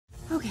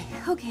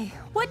Okay,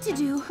 what to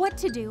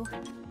do?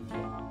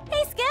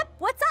 Hey, Skip,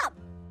 what's up?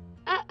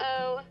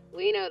 Uh-oh,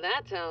 we know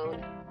that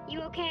tone.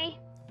 You okay?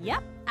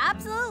 Yep,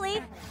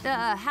 absolutely. The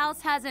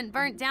house hasn't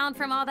burnt down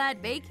from all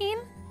that baking?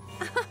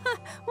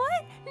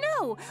 What?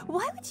 No,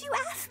 why would you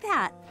ask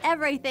that?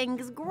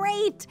 Everything's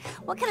great.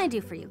 What can I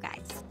do for you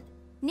guys?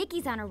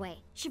 Nikki's on her way.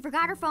 She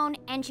forgot her phone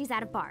and she's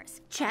out of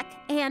bars. Check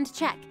and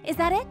check. Is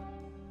that it?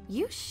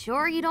 You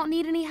sure you don't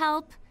need any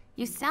help?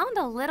 You sound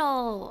a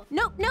little...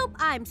 Nope,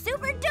 I'm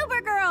super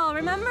duper girl,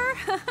 remember?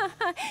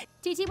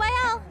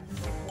 TTYL.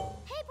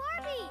 Hey,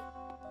 Barbie!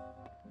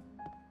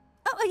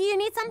 Oh, you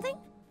need something?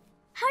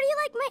 How do you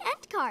like my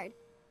end card?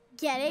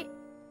 Get it?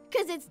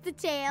 'Cause it's the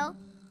tail.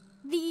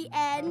 The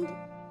end.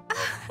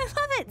 I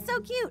love it,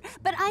 so cute.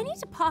 But I need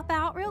to pop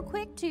out real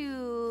quick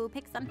to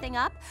pick something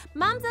up.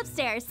 Mom's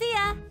upstairs, see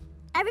ya.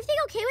 Everything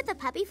okay with the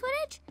puppy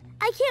footage?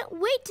 I can't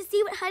wait to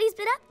see what Huddy's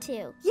been up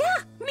to.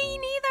 Yeah, me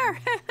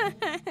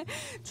neither.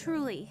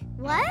 Truly.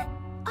 What?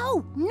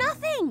 Oh,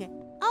 nothing.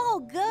 All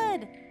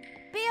good.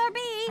 BRB.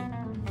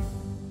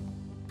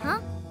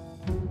 Huh?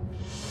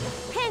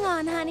 Hang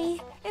on,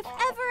 honey. If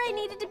ever I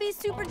needed to be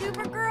super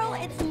duper girl,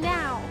 it's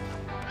now.